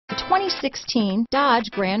2016 Dodge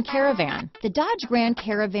Grand Caravan. The Dodge Grand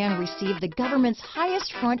Caravan received the government's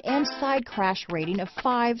highest front and side crash rating of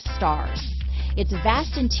 5 stars. Its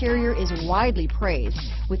vast interior is widely praised,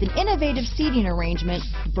 with an innovative seating arrangement,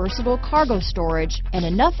 versatile cargo storage, and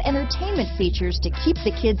enough entertainment features to keep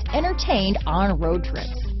the kids entertained on road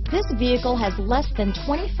trips. This vehicle has less than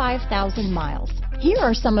 25,000 miles. Here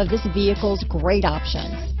are some of this vehicle's great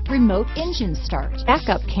options: remote engine start,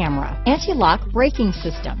 backup camera, anti-lock braking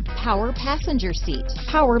system, power passenger seat,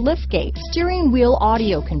 power liftgate, steering wheel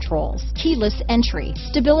audio controls, keyless entry,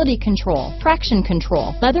 stability control, traction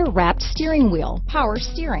control, leather-wrapped steering wheel, power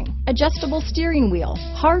steering, adjustable steering wheel,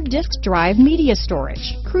 hard disk drive media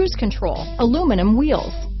storage, cruise control, aluminum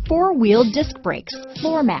wheels, 4-wheel disc brakes,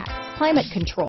 floor mats, climate control.